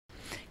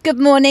Good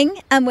morning,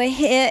 and we're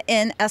here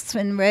in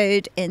Aswin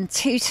Road in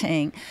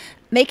Tooting,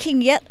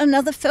 making yet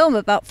another film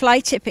about fly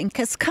tipping,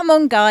 because come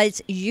on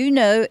guys, you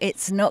know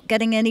it's not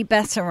getting any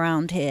better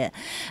around here.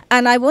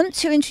 And I want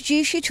to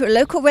introduce you to a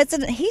local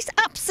resident. He's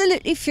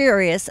absolutely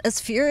furious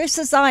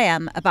as I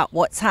am about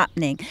what's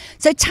happening.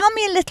 So tell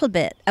me a little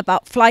bit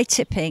about fly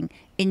tipping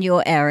in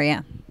your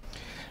area.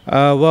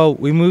 Well,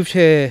 we moved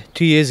here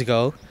 2 years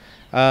ago,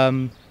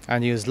 and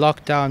it was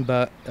locked down,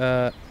 but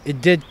it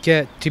did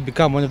get to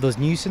become one of those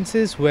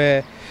nuisances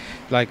where,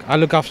 like, I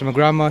look after my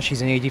grandma.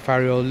 She's an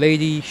 85-year-old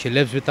lady. She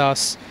lives with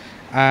us,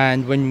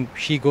 and when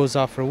she goes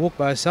out for a walk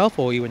by herself,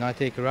 or even I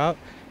take her out,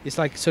 it's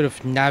like sort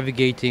of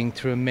navigating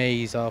through a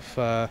maze of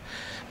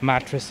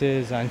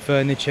mattresses and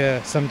furniture.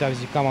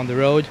 Sometimes you come on the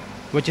road,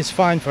 which is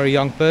fine for a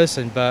young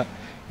person, but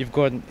you've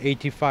got an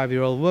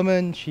 85-year-old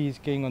woman. She's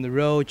getting on the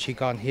road. She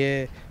can't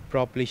hear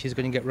properly. She's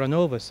going to get run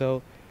over.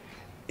 So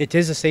it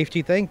is a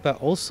safety thing,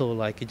 but also,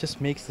 like, it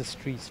just makes the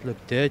streets look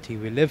dirty.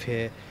 We live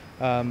here,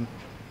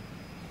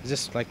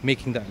 just like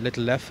making that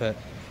little effort,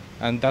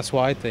 and that's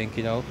why I think,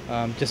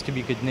 just to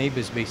be good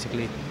neighbours,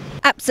 basically.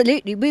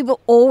 Absolutely. We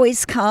will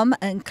always come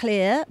and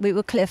clear. We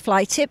will clear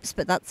fly tips,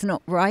 but that's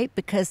not right,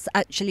 because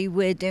actually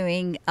we're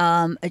doing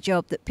a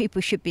job that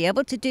people should be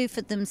able to do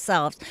for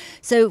themselves.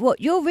 So what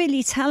you're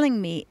really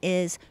telling me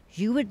is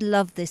you would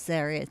love this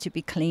area to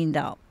be cleaned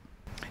up.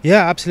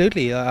 Yeah,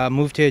 absolutely. I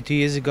moved here 2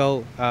 years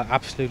ago.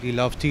 Absolutely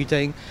love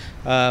Tooting,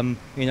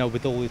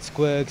 with all its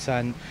quirks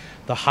and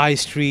the high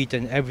street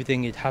and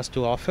everything it has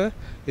to offer.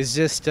 It's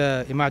just,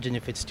 imagine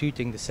if it's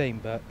Tooting the same,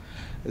 but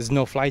there's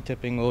no fly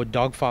tipping or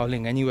dog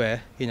fouling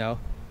anywhere,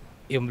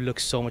 it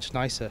looks so much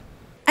nicer.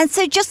 And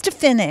so just to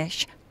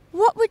finish,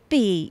 what would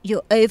be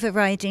your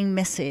overriding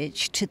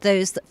message to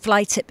those that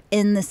fly tip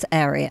in this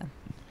area?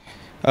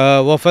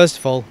 Well, first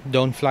of all,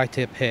 don't fly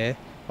tip here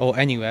or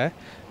anywhere.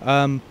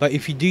 But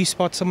if you do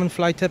spot someone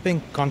fly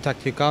tipping,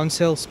 contact your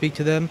council, speak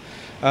to them,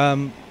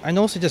 and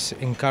also just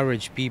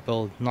encourage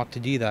people not to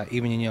do that,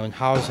 even in your own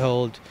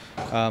household,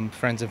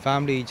 friends and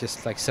family.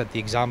 Just like set the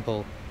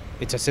example.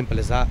 It's as simple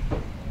as that.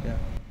 Yeah.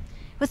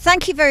 Well,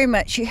 thank you very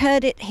much. You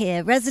heard it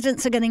here.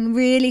 Residents are getting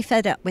really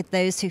fed up with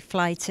those who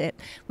fly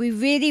tip. We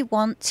really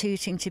want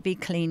Tooting to be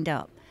cleaned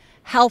up.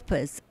 Help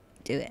us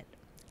do it.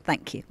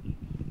 Thank you.